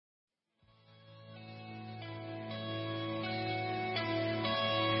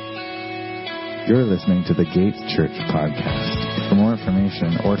You're listening to the Gate Church podcast. For more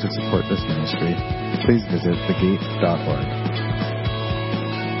information or to support this ministry, please visit thegate.org.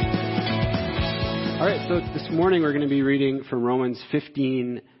 All right, so this morning we're going to be reading from Romans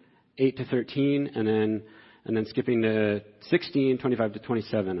 15, 8 to 13, and then skipping to 16, 25 to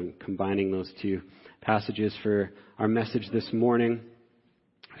 27. I'm combining those two passages for our message this morning.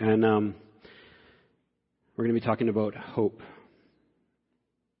 And we're going to be talking about hope.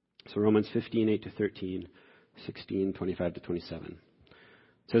 So Romans 15, 8 to 13, 16, 25 to 27.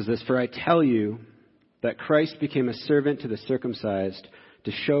 It says this, "For I tell you that Christ became a servant to the circumcised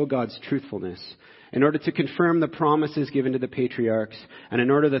to show God's truthfulness, in order to confirm the promises given to the patriarchs, and in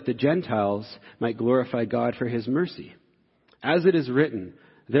order that the Gentiles might glorify God for his mercy. As it is written,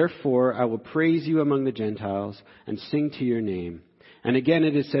 therefore I will praise you among the Gentiles and sing to your name. And again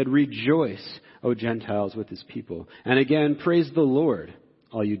it is said, rejoice, O Gentiles, with his people. And again, praise the Lord,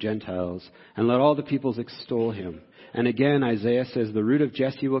 all you Gentiles, and let all the peoples extol him. And again, Isaiah says, the root of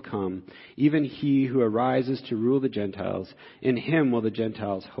Jesse will come, even he who arises to rule the Gentiles. In him will the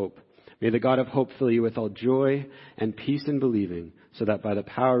Gentiles hope. May the God of hope fill you with all joy and peace in believing, so that by the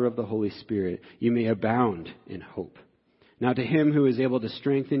power of the Holy Spirit you may abound in hope. Now to him who is able to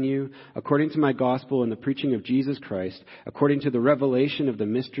strengthen you, according to my gospel and the preaching of Jesus Christ, according to the revelation of the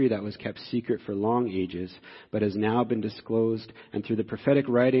mystery that was kept secret for long ages, but has now been disclosed, and through the prophetic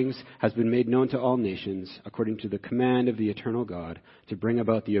writings has been made known to all nations, according to the command of the eternal God, to bring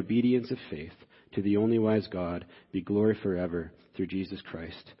about the obedience of faith, to the only wise God, be glory forever, through Jesus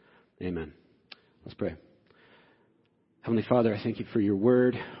Christ. Amen." Let's pray. Heavenly Father, I thank you for your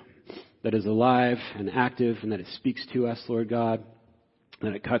word that is alive and active, and that it speaks to us, Lord God,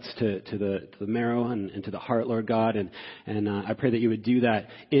 that it cuts to the marrow and to the heart, Lord God, and I pray that you would do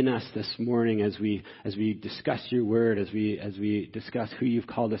that in us this morning as we discuss your word, as we discuss who you've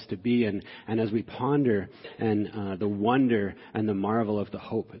called us to be, and as we ponder and the wonder and the marvel of the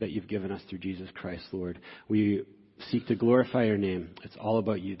hope that you've given us through Jesus Christ, Lord. We seek to glorify your name. It's all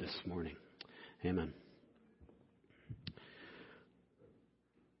about you this morning. Amen.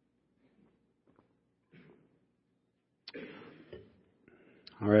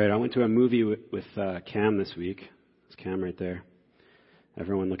 All right, I went to a movie with Cam this week. It's Cam right there.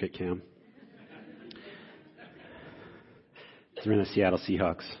 Everyone look at Cam. He's wearing a Seattle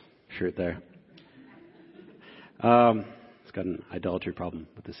Seahawks shirt there. He's got an idolatry problem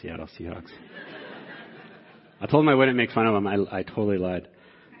with the Seattle Seahawks. I told him I wouldn't make fun of him. I totally lied.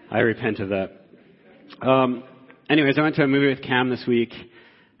 I repent of that. Anyways, I went to a movie with Cam this week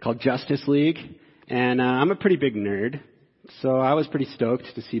called Justice League, and I'm a pretty big nerd. So I was pretty stoked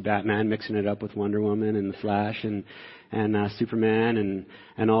to see Batman mixing it up with Wonder Woman and the Flash and Superman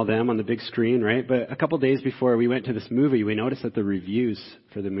and all them on the big screen, right? But a couple days before we went to this movie, we noticed that the reviews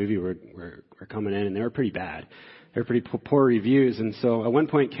for the movie were coming in, and they were pretty bad. They were pretty poor reviews. And so at one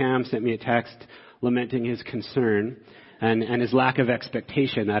point, Cam sent me a text lamenting his concern and his lack of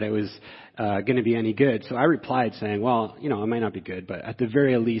expectation that it was going to be any good. So I replied saying, well, it might not be good, but at the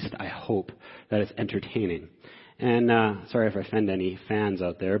very least, I hope that it's entertaining. And sorry if I offend any fans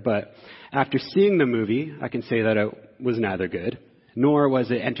out there, but after seeing the movie, I can say that it was neither good, nor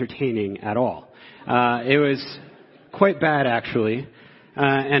was it entertaining at all. It was quite bad, actually.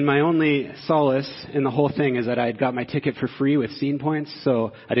 And my only solace in the whole thing is that I had got my ticket for free with Scene Points,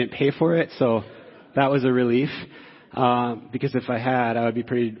 so I didn't pay for it. So that was a relief. Because if I had, I would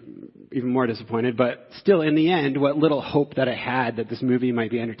be even more disappointed. But still, in the end, what little hope that I had that this movie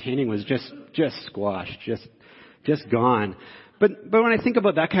might be entertaining was just squashed, just gone. But when I think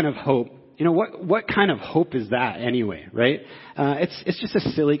about that kind of hope, what kind of hope is that anyway, right? It's just a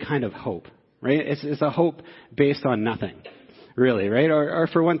silly kind of hope, right? It's a hope based on nothing, really, right? Or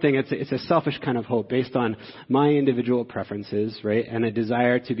for one thing, it's a selfish kind of hope based on my individual preferences, right? And a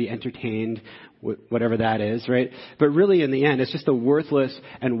desire to be entertained, whatever that is, right? But really, in the end, it's just a worthless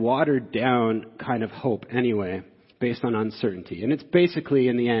and watered down kind of hope anyway, based on uncertainty. And it's basically,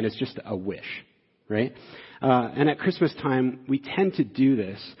 in the end, it's just a wish, right? And at Christmas time, we tend to do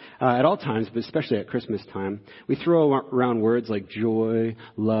this at all times, but especially at Christmas time. We throw around words like joy,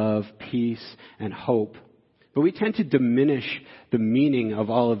 love, peace, and hope. But we tend to diminish the meaning of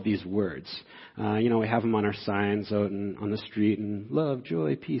all of these words. We have them on our signs out on the street, and love,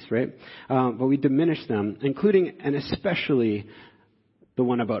 joy, peace, right? But we diminish them, including and especially the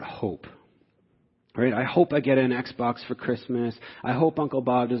one about hope. Right? I hope I get an Xbox for Christmas. I hope Uncle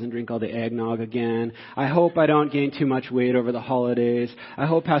Bob doesn't drink all the eggnog again. I hope I don't gain too much weight over the holidays. I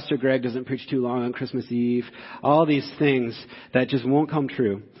hope Pastor Greg doesn't preach too long on Christmas Eve. All these things that just won't come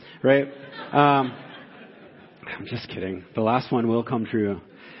true, right? I'm just kidding. The last one will come true.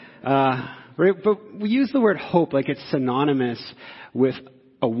 But right? But we use the word hope like it's synonymous with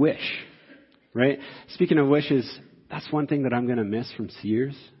a wish, right? Speaking of wishes, that's one thing that I'm going to miss from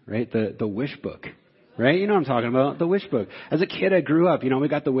Sears, right? The wish book. Right? You know what I'm talking about. The wish book. As a kid, I grew up, we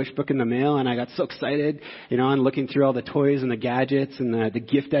got the wish book in the mail and I got so excited, and looking through all the toys and the gadgets and the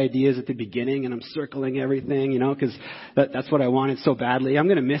gift ideas at the beginning, and I'm circling everything, because that's what I wanted so badly. I'm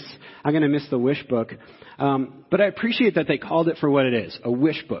going to miss the wish book. But I appreciate that they called it for what it is, a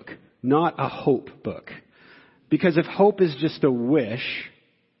wish book, not a hope book. Because if hope is just a wish,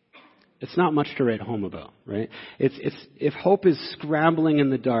 it's not much to write home about, right? If hope is scrambling in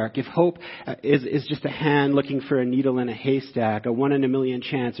the dark, if hope is just a hand looking for a needle in a haystack, a 1 in a million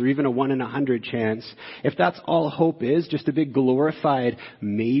chance, or even a 1 in 100 chance, if that's all hope is, just a big glorified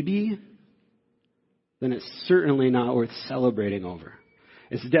maybe, then it's certainly not worth celebrating over.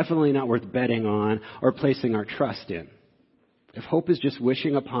 It's definitely not worth betting on or placing our trust in. If hope is just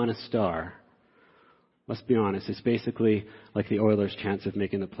wishing upon a star, let's be honest, it's basically like the Oilers' chance of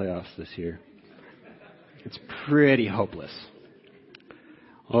making the playoffs this year. It's pretty hopeless.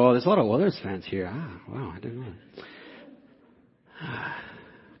 Oh, there's a lot of Oilers fans here. Wow, I didn't know.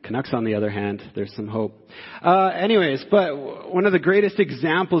 Canucks, on the other hand, there's some hope. Anyways, but one of the greatest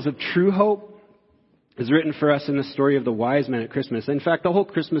examples of true hope is written for us in the story of the wise men at Christmas. In fact, the whole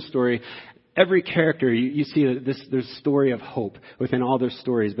Christmas story, every character, you see there's a story of hope within all their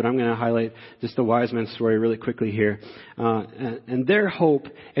stories, but I'm going to highlight just the wise men's story really quickly here. And their hope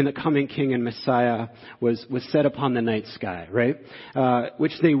in the coming King and Messiah was set upon the night sky, right?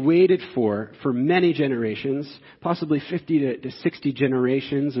 Which they waited for many generations, possibly 50 to 60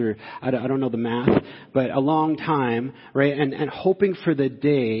 generations, or I don't know the math, but a long time, right? And hoping for the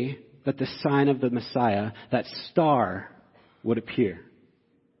day that the sign of the Messiah, that star, would appear.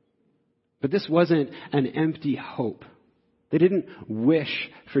 But this wasn't an empty hope. They didn't wish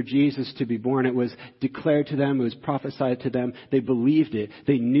for Jesus to be born. It was declared to them. It was prophesied to them. They believed it.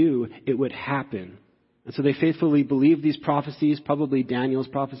 They knew it would happen. And so they faithfully believed these prophecies, probably Daniel's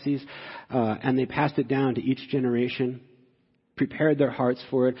prophecies, and they passed it down to each generation, prepared their hearts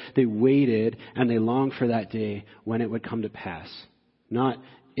for it. They waited, and they longed for that day when it would come to pass. Not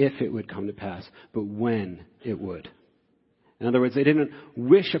if it would come to pass, but when it would. In other words, they didn't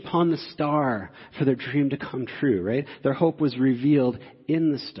wish upon the star for their dream to come true, right? Their hope was revealed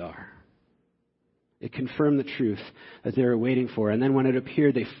in the star. It confirmed the truth that they were waiting for. And then when it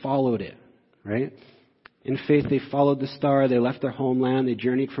appeared, they followed it, right? In faith, they followed the star. They left their homeland. They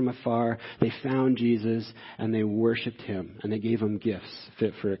journeyed from afar. They found Jesus, and they worshiped him, and they gave him gifts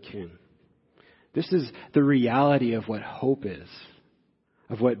fit for a king. This is the reality of what hope is,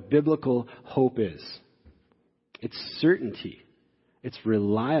 of what biblical hope is. It's certainty. It's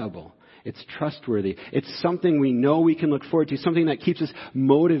reliable. It's trustworthy. It's something we know we can look forward to, something that keeps us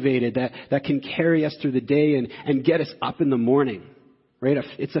motivated, that can carry us through the day and get us up in the morning, right?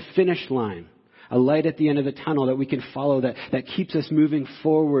 It's a finish line, a light at the end of the tunnel that we can follow that keeps us moving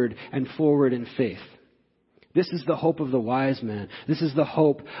forward and forward in faith. This is the hope of the wise man. This is the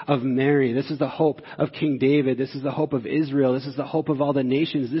hope of Mary. This is the hope of King David. This is the hope of Israel. This is the hope of all the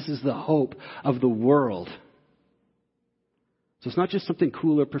nations. This is the hope of the world. So it's not just something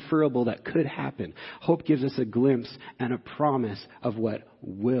cool or preferable that could happen. Hope gives us a glimpse and a promise of what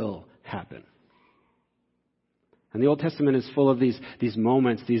will happen. And the Old Testament is full of these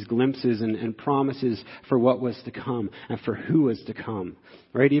moments, these glimpses and promises for what was to come and for who was to come.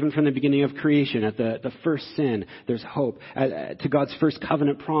 Right? Even from the beginning of creation, at the first sin, there's hope. To God's first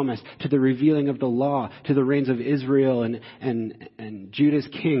covenant promise, to the revealing of the law, to the reigns of Israel and Judah's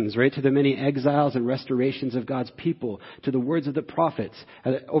kings, right? To the many exiles and restorations of God's people, to the words of the prophets.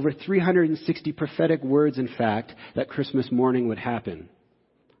 Over 360 prophetic words, in fact, that Christmas morning would happen.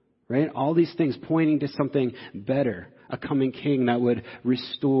 Right? All these things pointing to something better, a coming king that would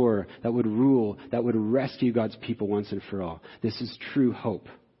restore, that would rule, that would rescue God's people once and for all. This is true hope.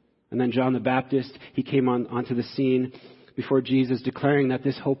 And then John the Baptist, he came onto the scene before Jesus declaring that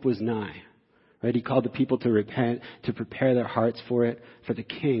this hope was nigh. Right? He called the people to repent, to prepare their hearts for it, for the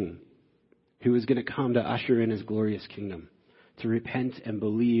king who was going to come to usher in his glorious kingdom. To repent and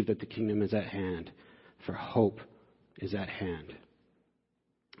believe that the kingdom is at hand, for hope is at hand.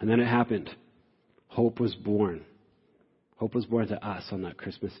 And then it happened. Hope was born. Hope was born to us on that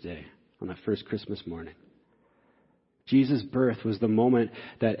Christmas day, on that first Christmas morning. Jesus' birth was the moment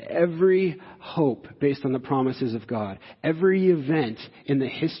that every hope based on the promises of God, every event in the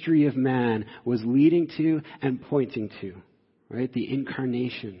history of man was leading to and pointing to, right? The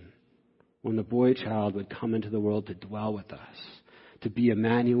incarnation, when the boy child would come into the world to dwell with us, to be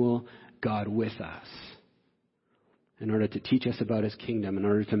Emmanuel, God with us. in order to teach us about his kingdom, in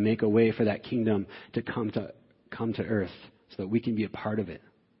order to make a way for that kingdom to come to earth so that we can be a part of it.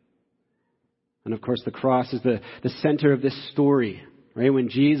 And of course, the cross is the center of this story, right? When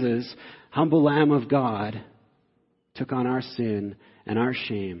Jesus, humble Lamb of God, took on our sin and our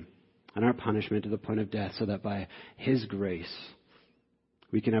shame and our punishment to the point of death so that by his grace,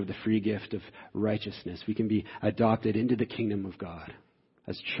 we can have the free gift of righteousness. We can be adopted into the kingdom of God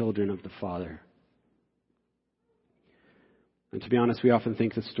as children of the Father. And to be honest, we often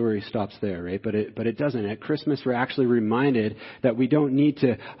think the story stops there, right? But it doesn't. At Christmas, we're actually reminded that we don't need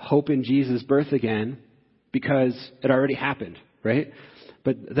to hope in Jesus' birth again because it already happened, right?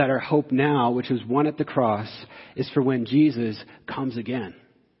 But that our hope now, which was won at the cross, is for when Jesus comes again.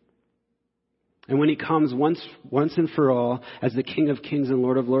 And when he comes once and for all as the King of Kings and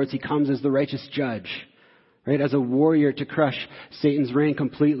Lord of Lords, he comes as the righteous judge, right? As a warrior to crush Satan's reign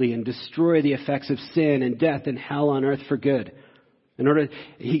completely and destroy the effects of sin and death and hell on earth for good.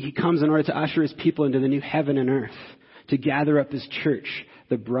 He comes in order to usher his people into the new heaven and earth, to gather up his church,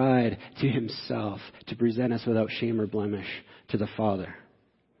 the bride, to himself, to present us without shame or blemish to the Father.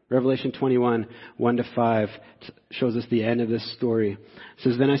 Revelation 21, 1-5 shows us the end of this story. It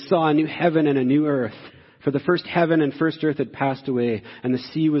says, "Then I saw a new heaven and a new earth, for the first heaven and first earth had passed away, and the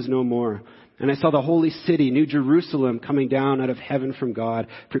sea was no more. And I saw the holy city, New Jerusalem, coming down out of heaven from God,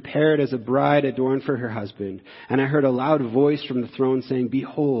 prepared as a bride adorned for her husband. And I heard a loud voice from the throne saying,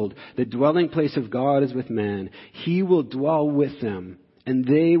 'Behold, the dwelling place of God is with man. He will dwell with them, and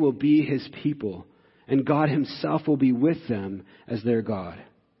they will be his people. And God himself will be with them as their God.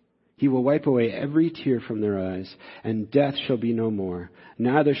 He will wipe away every tear from their eyes, and death shall be no more.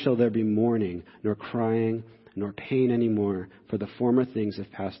 Neither shall there be mourning, nor crying, nor pain any more, for the former things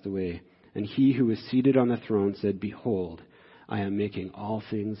have passed away.' And he who was seated on the throne said, 'Behold, I am making all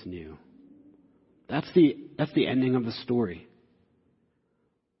things new.'" That's the ending of the story.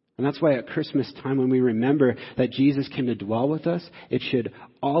 And that's why at Christmas time, when we remember that Jesus came to dwell with us, it should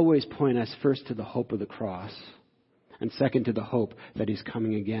always point us first to the hope of the cross, and second to the hope that he's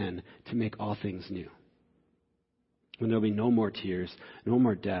coming again to make all things new. When there'll be no more tears, no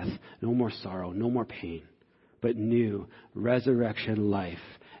more death, no more sorrow, no more pain, but new resurrection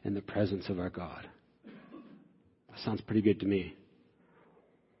life in the presence of our God. That sounds pretty good to me.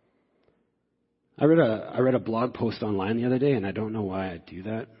 I read a blog post online the other day, and I don't know why I do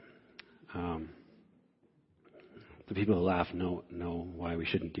that. The people who laugh know why we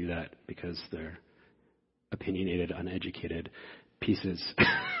shouldn't do that, because they're opinionated, uneducated pieces.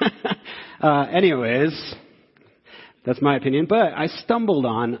 Anyways, that's my opinion. But I stumbled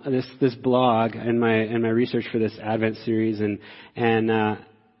on this blog in my research for this Advent series, and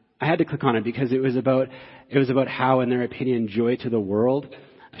I had to click on it because it was about how, in their opinion, Joy to the World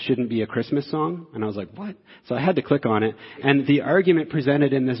shouldn't be a Christmas song. And I was like, what? So I had to click on it. And the argument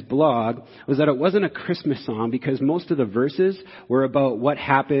presented in this blog was that it wasn't a Christmas song because most of the verses were about what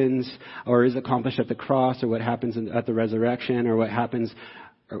happens or is accomplished at the cross, or what happens at the resurrection, or what happens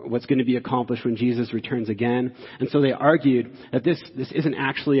or what's going to be accomplished when Jesus returns again. And so they argued that this isn't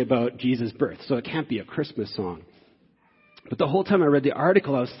actually about Jesus' birth, so it can't be a Christmas song. But the whole time I read the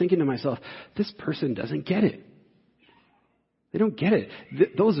article, I was thinking to myself, this person doesn't get it. They don't get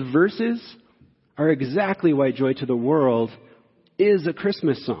it. Those verses are exactly why Joy to the World is a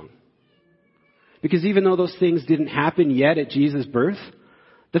Christmas song. Because even though those things didn't happen yet at Jesus' birth,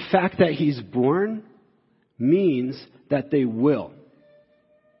 the fact that he's born means that they will.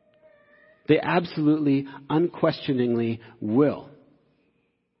 They absolutely, unquestioningly will.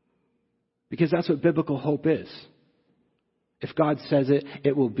 Because that's what biblical hope is. If God says it,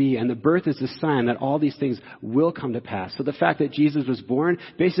 it will be. And the birth is the sign that all these things will come to pass. So the fact that Jesus was born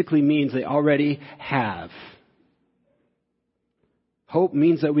basically means they already have. Hope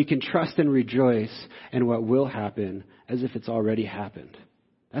means that we can trust and rejoice in what will happen as if it's already happened.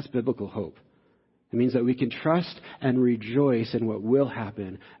 That's biblical hope. It means that we can trust and rejoice in what will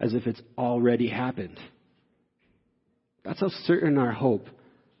happen as if it's already happened. That's how certain our hope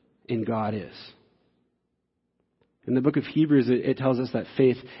in God is. In the book of Hebrews, it tells us that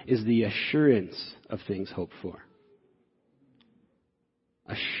faith is the assurance of things hoped for.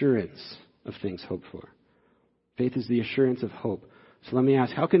 Assurance of things hoped for. Faith is the assurance of hope. So let me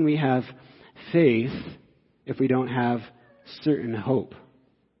ask, how can we have faith if we don't have certain hope?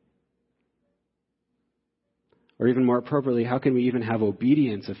 Or even more appropriately, how can we even have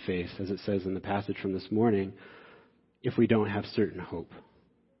obedience of faith, as it says in the passage from this morning, if we don't have certain hope?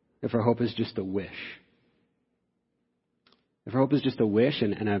 If our hope is just a wish? If our hope is just a wish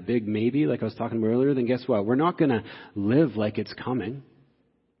and a big maybe, like I was talking about earlier, then guess what? We're not going to live like it's coming.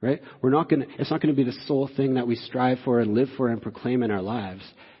 right? It's not going to be the sole thing that we strive for and live for and proclaim in our lives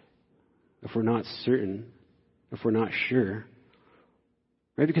if we're not certain, if we're not sure,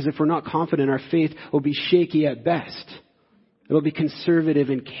 right? Because if we're not confident, our faith will be shaky at best. It'll be conservative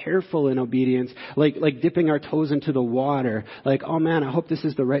and careful in obedience, like dipping our toes into the water. Like, oh man, I hope this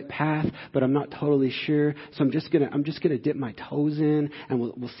is the right path, but I'm not totally sure. So I'm just gonna dip my toes in, and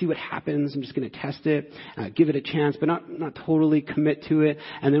we'll see what happens. I'm just gonna test it, give it a chance, but not totally commit to it.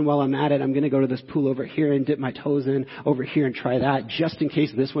 And then while I'm at it, I'm gonna go to this pool over here and dip my toes in over here and try that, just in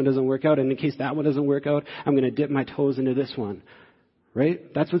case this one doesn't work out, and in case that one doesn't work out, I'm gonna dip my toes into this one.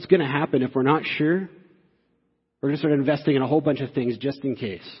 Right? That's what's gonna happen if we're not sure. We're going to start investing in a whole bunch of things just in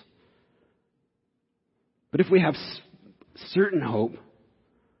case. But if we have certain hope,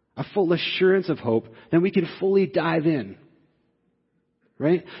 a full assurance of hope, then we can fully dive in.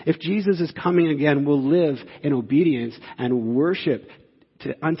 Right? If Jesus is coming again, we'll live in obedience and worship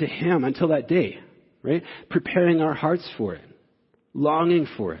unto Him until that day. Right? Preparing our hearts for it. Longing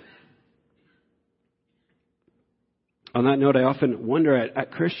for it. On that note, I often wonder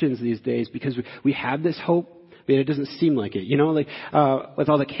at Christians these days because we have this hope, but it doesn't seem like it. You know, like with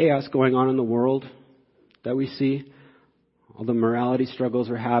all the chaos going on in the world that we see, all the morality struggles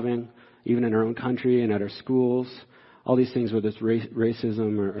we're having, even in our own country and at our schools, all these things, whether it's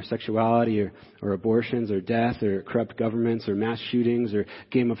racism or sexuality or abortions or death or corrupt governments or mass shootings or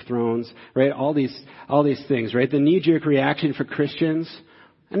Game of Thrones, right? All these things, right? The knee-jerk reaction for Christians,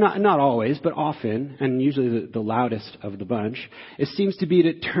 and not always, but often, and usually the loudest of the bunch, it seems to be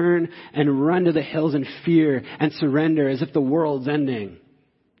to turn and run to the hills in fear and surrender as if the world's ending.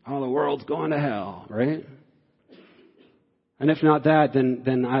 Oh, the world's going to hell, right? And if not that,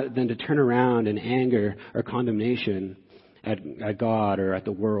 then to turn around in anger or condemnation at God or at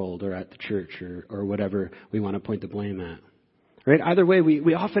the world or at the church or whatever we want to point the blame at. Right? Either way,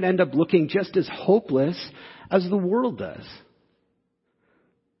 we often end up looking just as hopeless as the world does.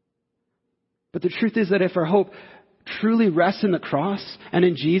 But the truth is that if our hope truly rests in the cross and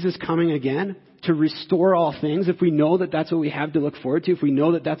in Jesus coming again to restore all things, if we know that that's what we have to look forward to, if we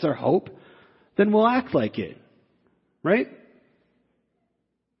know that that's our hope, then we'll act like it. Right?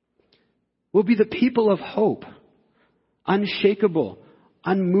 We'll be the people of hope, unshakable,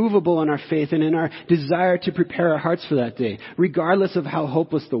 unmovable in our faith and in our desire to prepare our hearts for that day, regardless of how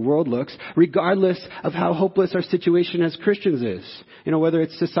hopeless the world looks, regardless of how hopeless our situation as Christians is. You know, whether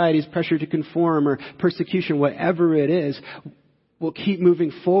it's society's pressure to conform or persecution, whatever it is, we'll keep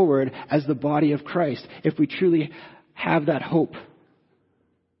moving forward as the body of Christ if we truly have that hope.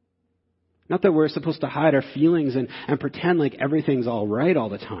 Not that we're supposed to hide our feelings and pretend like everything's all right all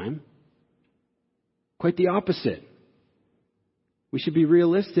the time. Quite the opposite. We should be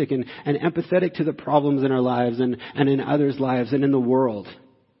realistic and empathetic to the problems in our lives and in others' lives and in the world.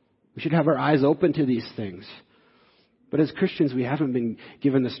 We should have our eyes open to these things. But as Christians, we haven't been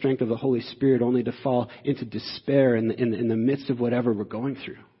given the strength of the Holy Spirit only to fall into despair in the midst of whatever we're going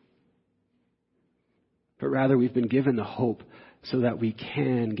through. But rather, we've been given the hope so that we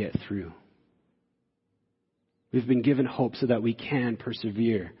can get through. We've been given hope so that we can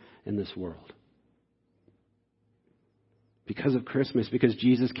persevere in this world. Because of Christmas, because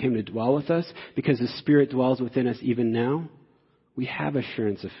Jesus came to dwell with us, because His Spirit dwells within us even now, we have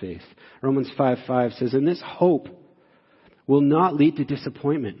assurance of faith. Romans 5:5 says, "And this hope will not lead to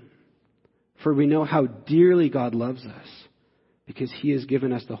disappointment, for we know how dearly God loves us, because He has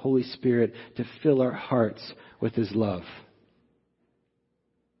given us the Holy Spirit to fill our hearts with His love."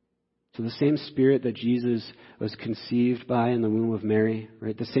 So the same Spirit that Jesus was conceived by in the womb of Mary,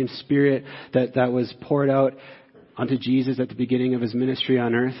 right? The same Spirit that was poured out onto Jesus at the beginning of His ministry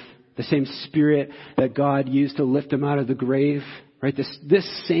on earth. The same Spirit that God used to lift Him out of the grave. Right?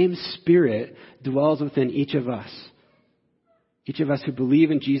 This same Spirit dwells within each of us. Each of us who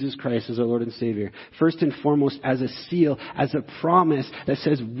believe in Jesus Christ as our Lord and Savior. First and foremost as a seal, as a promise that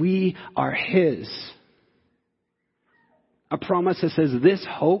says we are His. A promise that says this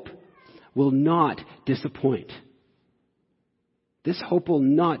hope will not disappoint. This hope will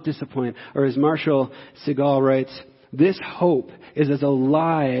not disappoint. Or as Marshall Segal writes, this hope is as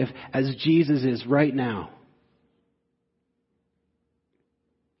alive as Jesus is right now.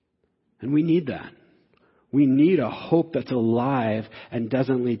 And we need that. We need a hope that's alive and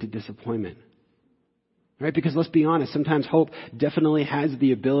doesn't lead to disappointment. Right? Because let's be honest, sometimes hope definitely has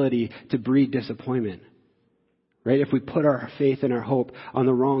the ability to breed disappointment. Right? If we put our faith and our hope on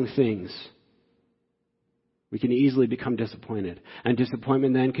the wrong things, we can easily become disappointed. And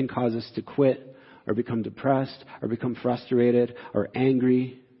disappointment then can cause us to quit or become depressed or become frustrated or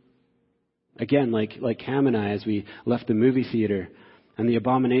angry. Again, like Cam and I as we left the movie theater. and the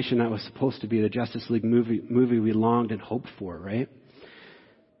abomination that was supposed to be the Justice League movie we longed and hoped for, right?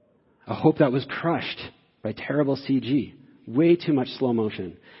 A hope that was crushed by terrible CG. Way too much slow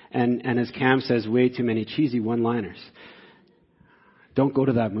motion. And as Cam says, way too many cheesy one-liners. Don't go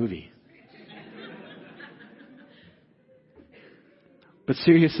to that movie. But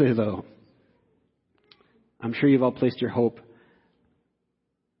seriously, though, I'm sure you've all placed your hope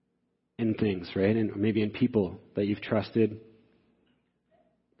in things, right? And maybe in people that you've trusted.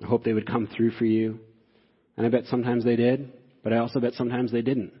 I hope they would come through for you. And I bet sometimes they did, but I also bet sometimes they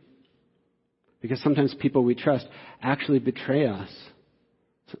didn't. Because sometimes people we trust actually betray us.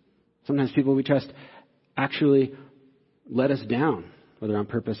 Sometimes people we trust actually let us down, whether on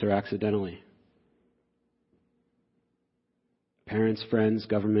purpose or accidentally. Parents, friends,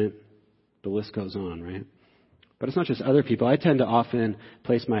 government, the list goes on, right? But it's not just other people. I tend to often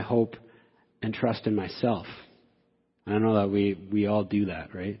place my hope and trust in myself. I know that we all do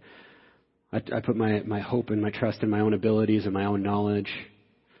that, right? I put my hope and my trust in my own abilities and my own knowledge.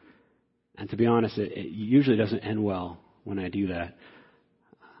 And to be honest, it usually doesn't end well when I do that.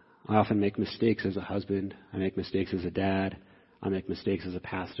 I often make mistakes as a husband. I make mistakes as a dad. I make mistakes as a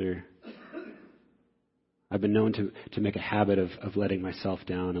pastor. I've been known to make a habit of letting myself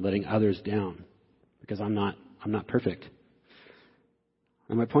down and letting others down because I'm not perfect.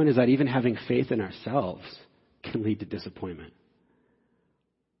 And my point is that even having faith in ourselves can lead to disappointment.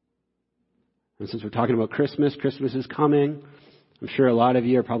 And since we're talking about Christmas is coming. I'm sure a lot of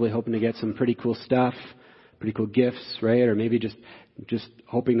you are probably hoping to get some pretty cool stuff, pretty cool gifts, right? Or maybe just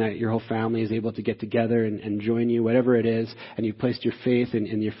hoping that your whole family is able to get together and join you, whatever it is, and you've placed your faith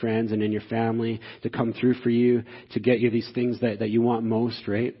in your friends and in your family to come through for you, to get you these things that you want most,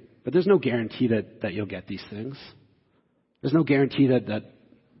 right? But there's no guarantee that you'll get these things. There's no guarantee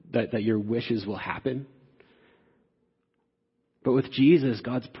that your wishes will happen. But with Jesus,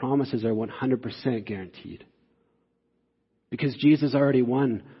 God's promises are 100% guaranteed. Because Jesus already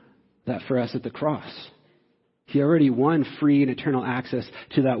won that for us at the cross. He already won free and eternal access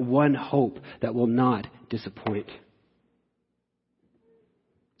to that one hope that will not disappoint.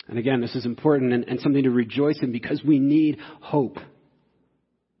 And again, this is important and something to rejoice in because we need hope.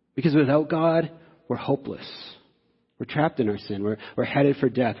 Because without God, we're hopeless. We're trapped in our sin. We're headed for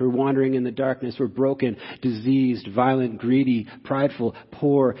death. We're wandering in the darkness. We're broken, diseased, violent, greedy, prideful,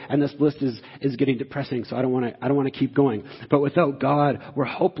 poor. And this list is getting depressing, so I don't want to keep going. But without God, we're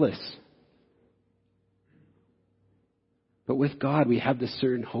hopeless. But with God, we have this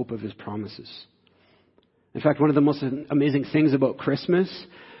certain hope of His promises. In fact, one of the most amazing things about Christmas,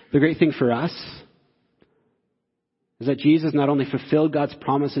 the great thing for us, is that Jesus not only fulfilled God's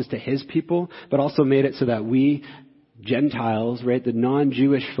promises to His people, but also made it so that we, Gentiles, right, the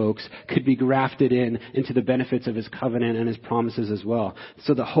non-Jewish folks, could be grafted into the benefits of His covenant and His promises as well.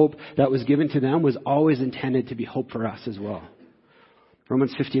 So the hope that was given to them was always intended to be hope for us as well.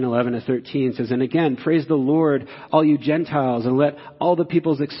 Romans 15:11-13 says, "And again, praise the Lord, all you Gentiles, and let all the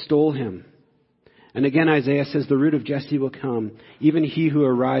peoples extol Him." And again, Isaiah says, "The root of Jesse will come, even he who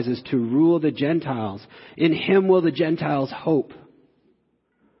arises to rule the Gentiles. In Him will the Gentiles hope."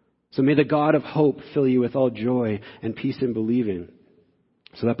 So may the God of hope fill you with all joy and peace in believing,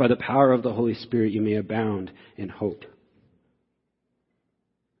 so that by the power of the Holy Spirit you may abound in hope.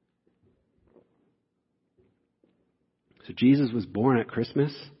 So Jesus was born at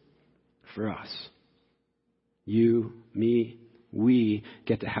Christmas for us. You, me, we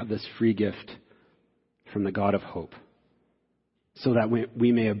get to have this free gift from the God of hope, so that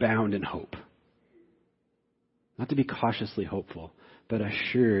we may abound in hope. Not to be cautiously hopeful, but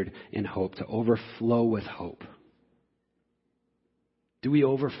assured in hope, to overflow with hope. Do we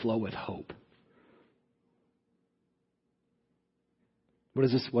overflow with hope? What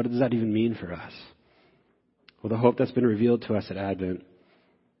does that even mean for us? Well, the hope that's been revealed to us at Advent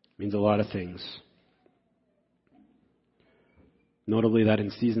means a lot of things. Notably that in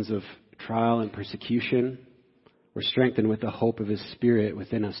seasons of trial and persecution, we're strengthened with the hope of His Spirit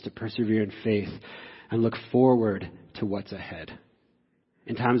within us to persevere in faith and look forward to what's ahead.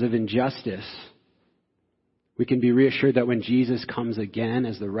 In times of injustice, we can be reassured that when Jesus comes again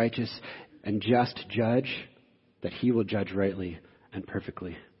as the righteous and just judge, that He will judge rightly and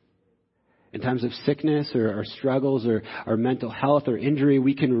perfectly. In times of sickness or struggles or mental health or injury,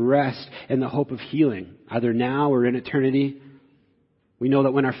 we can rest in the hope of healing, either now or in eternity. We know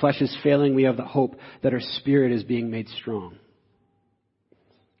that when our flesh is failing, we have the hope that our spirit is being made strong.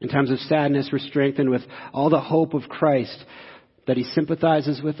 In times of sadness, we're strengthened with all the hope of Christ, that He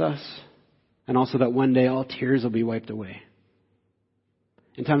sympathizes with us, and also that one day all tears will be wiped away.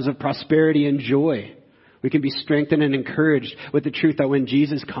 In times of prosperity and joy, We can be strengthened and encouraged with the truth that when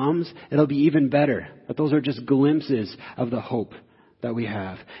Jesus comes, it'll be even better. But those are just glimpses of the hope that we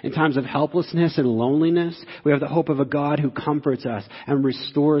have. In times of helplessness and loneliness, we have the hope of a God who comforts us and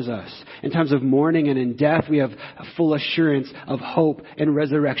restores us. In times of mourning and in death, we have a full assurance of hope and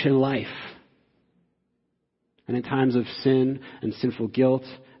resurrection life. And in times of sin and sinful guilt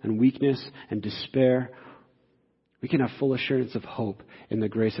and weakness and despair, we can have full assurance of hope in the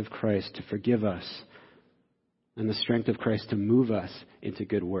grace of Christ to forgive us and the strength of Christ to move us into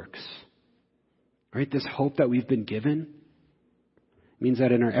good works. Right? This hope that we've been given means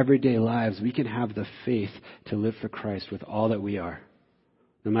that in our everyday lives, we can have the faith to live for Christ with all that we are,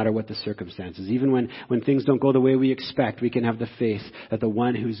 no matter what the circumstances. Even when things don't go the way we expect, we can have the faith that the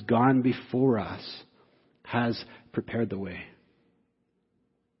one who's gone before us has prepared the way.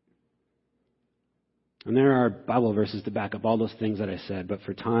 And there are Bible verses to back up all those things that I said, but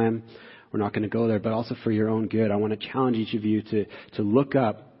for time, we're not going to go there. But also for your own good, I want to challenge each of you to look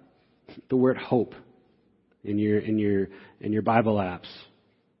up the word hope in your Bible apps.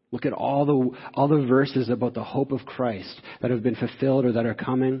 Look at all the verses about the hope of Christ that have been fulfilled or that are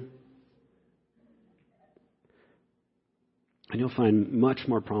coming. And you'll find much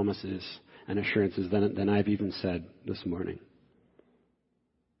more promises and assurances than I've even said this morning.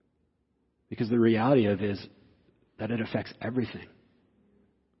 Because the reality of it is that it affects everything.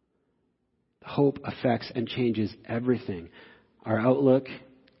 Hope affects and changes everything. Our outlook,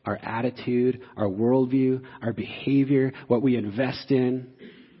 our attitude, our worldview, our behavior, what we invest in,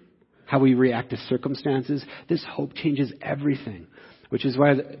 how we react to circumstances. This hope changes everything. Which is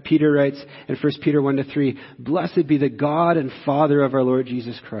why Peter writes in 1 Peter 1-3, "Blessed be the God and Father of our Lord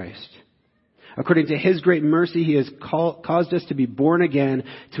Jesus Christ. According to His great mercy, He has caused us to be born again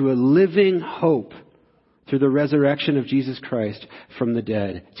to a living hope through the resurrection of Jesus Christ from the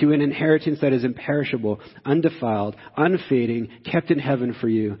dead, to an inheritance that is imperishable, undefiled, unfading, kept in heaven for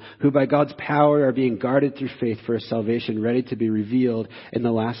you, who by God's power are being guarded through faith for a salvation ready to be revealed in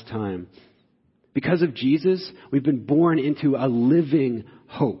the last time." Because of Jesus, we've been born into a living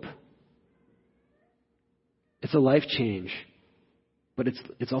hope. It's a life change, but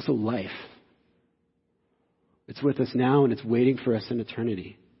it's also life. It's with us now and it's waiting for us in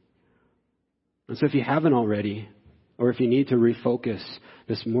eternity. And so if you haven't already, or if you need to refocus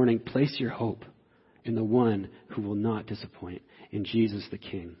this morning, place your hope in the one who will not disappoint, in Jesus the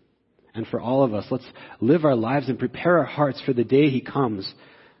King. And for all of us, let's live our lives and prepare our hearts for the day He comes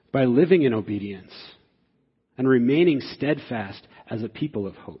by living in obedience and remaining steadfast as a people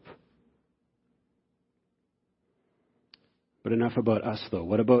of hope. But enough about us, though.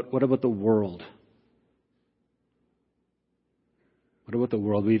 What about the world? What about the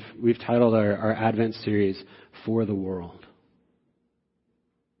world? We've titled our Advent series, "For the World."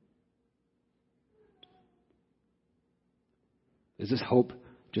 Is this hope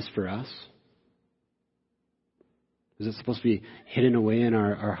just for us? Is it supposed to be hidden away in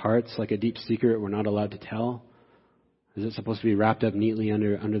our hearts like a deep secret we're not allowed to tell? Is it supposed to be wrapped up neatly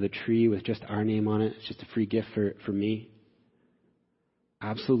under the tree with just our name on it? It's just a free gift for me?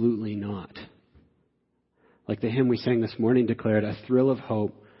 Absolutely not. Like the hymn we sang this morning declared, "A thrill of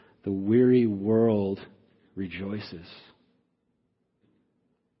hope, the weary world rejoices."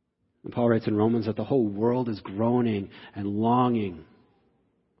 And Paul writes in Romans that the whole world is groaning and longing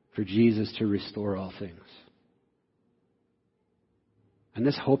for Jesus to restore all things. And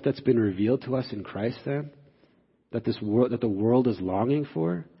this hope that's been revealed to us in Christ then, that the world is longing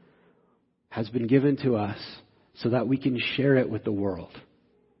for, has been given to us so that we can share it with the world.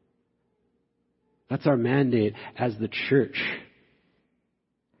 That's our mandate as the church,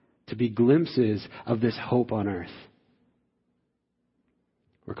 to be glimpses of this hope on earth.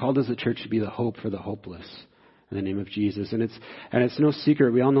 We're called as a church to be the hope for the hopeless in the name of Jesus. And it's no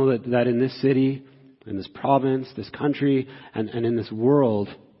secret. We all know that in this city, in this province, this country, and in this world,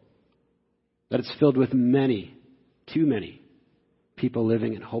 that it's filled with many, too many people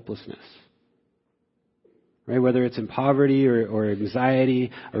living in hopelessness. Right? Whether it's in poverty or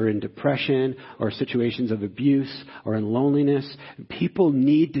anxiety or in depression or situations of abuse or in loneliness, people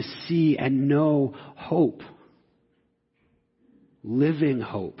need to see and know hope. Living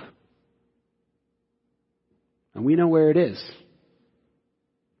hope. And we know where it is.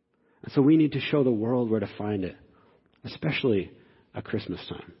 And so we need to show the world where to find it, especially at Christmas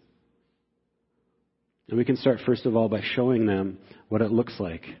time. And we can start, first of all, by showing them what it looks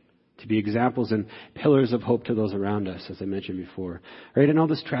like to be examples and pillars of hope to those around us, as I mentioned before. Right? And all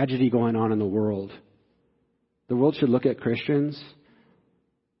this tragedy going on in the world should look at Christians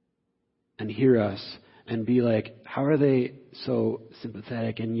and hear us and be like, how are they so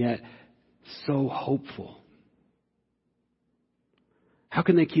sympathetic and yet so hopeful? How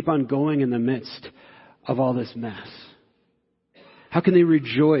can they keep on going in the midst of all this mess? How can they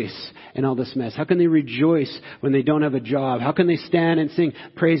rejoice in all this mess? How can they rejoice when they don't have a job? How can they stand and sing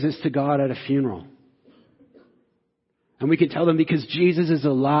praises to God at a funeral? And we can tell them because Jesus is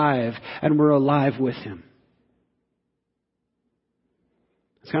alive and we're alive with him.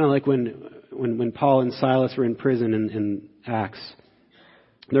 It's kind of like when Paul and Silas were in prison in Acts.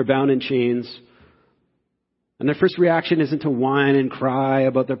 They're bound in chains. And their first reaction isn't to whine and cry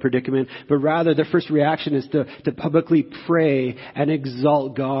about their predicament, but rather their first reaction is to publicly pray and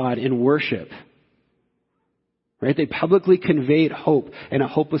exalt God in worship. Right? They publicly conveyed hope in a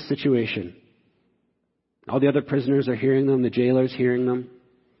hopeless situation. All the other prisoners are hearing them, the jailer's hearing them.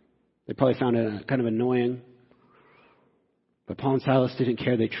 They probably found it kind of annoying. But Paul and Silas didn't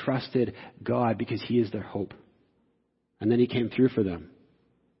care. They trusted God because he is their hope. And then he came through for them.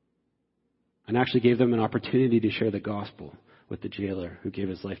 And actually gave them an opportunity to share the gospel with the jailer who gave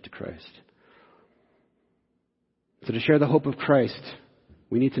his life to Christ. So to share the hope of Christ,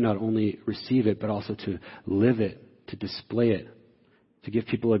 we need to not only receive it, but also to live it, to display it, to give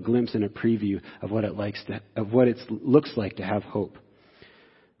people a glimpse and a preview of what it looks like to have hope.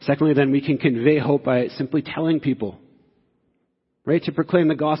 Secondly, then, we can convey hope by simply telling people, right? To proclaim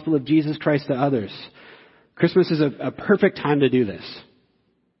the gospel of Jesus Christ to others. Christmas is a perfect time to do this.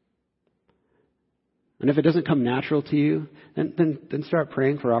 And if it doesn't come natural to you, then start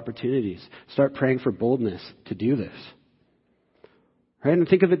praying for opportunities. Start praying for boldness to do this. Right? And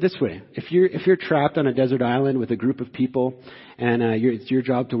think of it this way. If you're trapped on a desert island with a group of people and it's your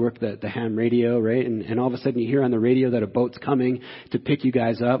job to work the ham radio, right? And all of a sudden you hear on the radio that a boat's coming to pick you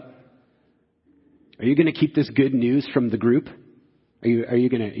guys up. Are you going to keep this good news from the group? Are you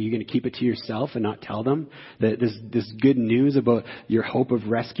going to keep it to yourself and not tell them that this good news about your hope of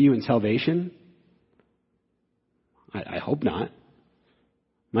rescue and salvation? I hope not.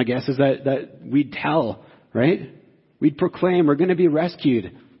 My guess is that we'd tell, right? We'd proclaim we're going to be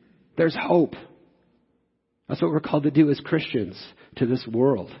rescued. There's hope. That's what we're called to do as Christians to this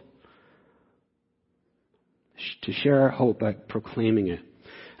world. To share our hope by proclaiming it.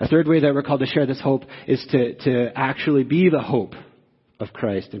 A third way that we're called to share this hope is to actually be the hope of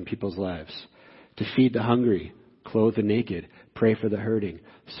Christ in people's lives. To feed the hungry, clothe the naked, pray for the hurting,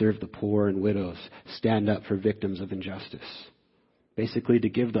 serve the poor and widows, stand up for victims of injustice. Basically, to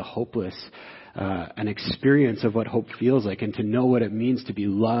give the hopeless an experience of what hope feels like and to know what it means to be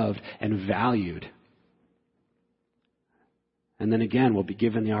loved and valued. And then again, we'll be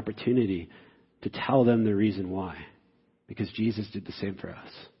given the opportunity to tell them the reason why. Because Jesus did the same for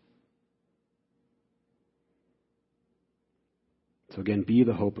us. So again, be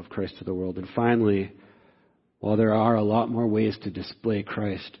the hope of Christ to the world. And finally, while there are a lot more ways to display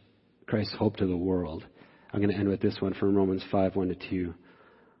Christ's hope to the world, I'm going to end with this one from Romans 5:1-2,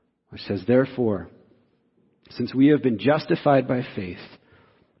 which says, "Therefore, since we have been justified by faith,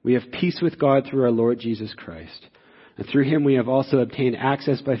 we have peace with God through our Lord Jesus Christ. And through him we have also obtained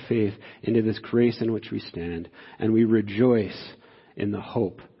access by faith into this grace in which we stand, and we rejoice in the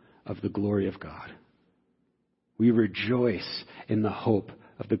hope of the glory of God." We rejoice in the hope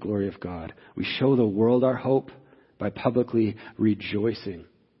of the glory of God. We show the world our hope by publicly rejoicing.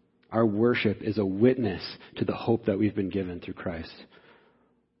 Our worship is a witness to the hope that we've been given through Christ.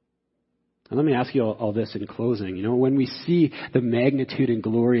 And let me ask you all this in closing. You know, when we see the magnitude and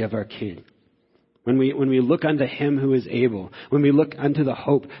glory of our King, when we look unto him who is able, when we look unto the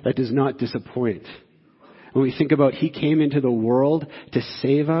hope that does not disappoint, when we think about he came into the world to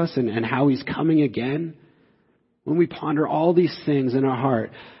save us and how he's coming again, when we ponder all these things in our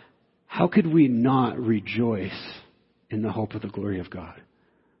heart, how could we not rejoice in the hope of the glory of God?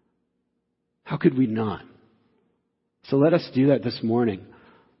 How could we not? So let us do that this morning.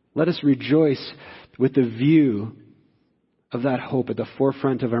 Let us rejoice with the view of that hope at the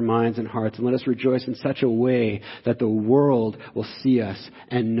forefront of our minds and hearts. And let us rejoice in such a way that the world will see us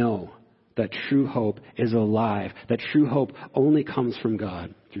and know that true hope is alive. That true hope only comes from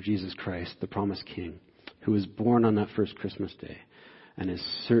God through Jesus Christ, the promised King, who was born on that first Christmas day and is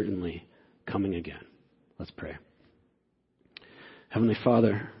certainly coming again. Let's pray. Heavenly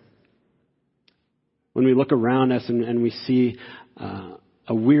Father, when we look around us and we see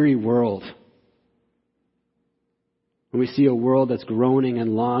a weary world, when we see a world that's groaning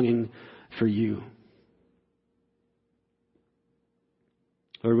and longing for you,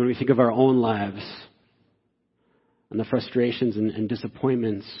 or when we think of our own lives and the frustrations and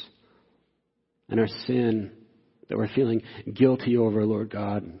disappointments and our sin that we're feeling guilty over, Lord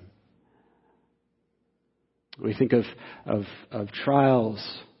God. We think of trials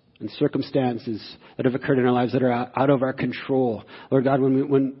and circumstances that have occurred in our lives that are out of our control. Lord God,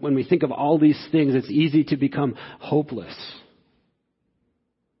 when we think of all these things, it's easy to become hopeless.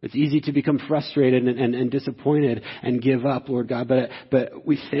 It's easy to become frustrated and disappointed and give up, Lord God. But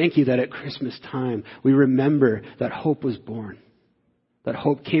we thank you that at Christmas time, we remember that hope was born. That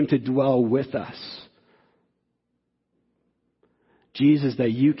hope came to dwell with us. Jesus,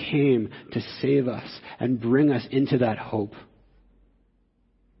 that you came to save us and bring us into that hope.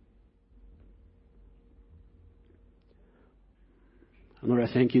 And Lord,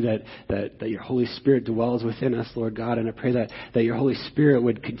 I thank you that your Holy Spirit dwells within us, Lord God, and I pray that your Holy Spirit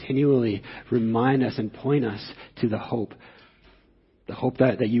would continually remind us and point us to the hope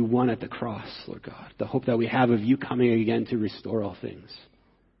that you won at the cross, Lord God, the hope that we have of you coming again to restore all things.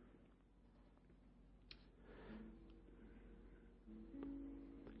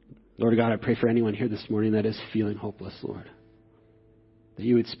 Lord God, I pray for anyone here this morning that is feeling hopeless, Lord, that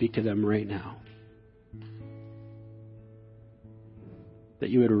you would speak to them right now. That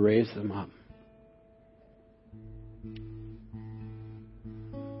you would raise them up.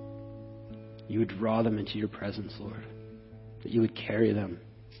 You would draw them into your presence, Lord. That you would carry them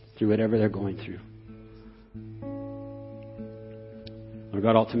through whatever they're going through. Lord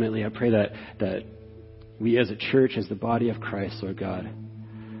God, ultimately I pray that we as a church, as the body of Christ, Lord God,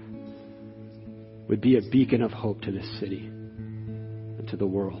 would be a beacon of hope to this city and to the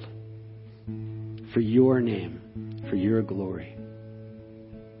world. For your name, for your glory.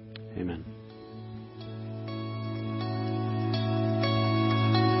 Amen.